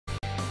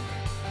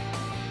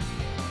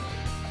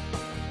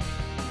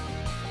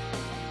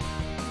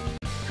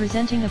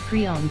Presenting a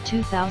pre-owned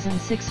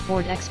 2006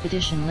 Ford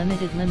Expedition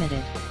Limited.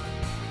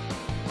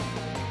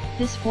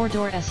 This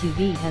 4-door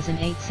SUV has an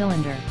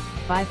 8-cylinder,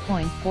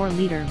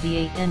 5.4-liter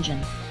V8 engine,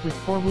 with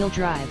 4-wheel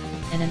drive,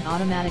 and an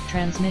automatic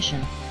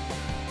transmission.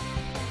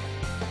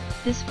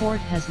 This Ford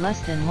has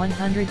less than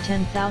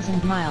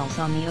 110,000 miles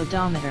on the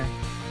odometer.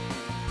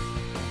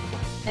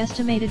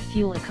 Estimated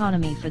fuel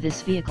economy for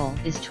this vehicle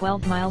is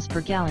 12 miles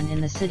per gallon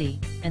in the city,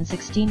 and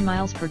 16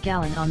 miles per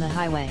gallon on the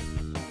highway.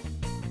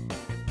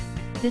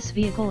 This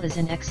vehicle is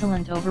in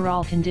excellent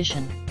overall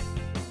condition.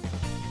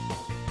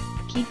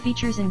 Key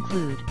features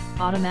include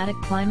automatic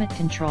climate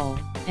control,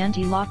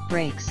 anti-lock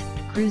brakes,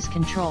 cruise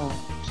control,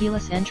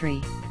 keyless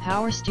entry,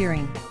 power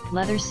steering,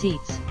 leather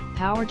seats,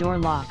 power door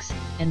locks,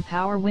 and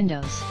power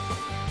windows.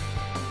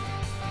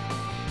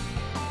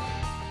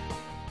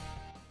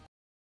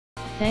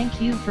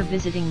 Thank you for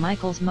visiting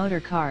Michael's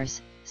Motor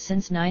Cars.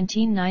 Since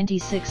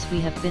 1996 we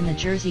have been the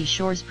Jersey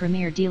Shore's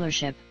premier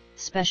dealership,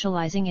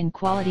 specializing in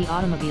quality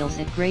automobiles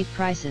at great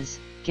prices,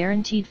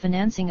 guaranteed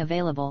financing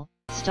available.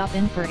 Stop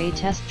in for a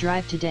test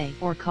drive today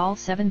or call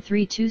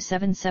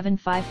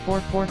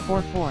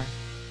 732-775-4444.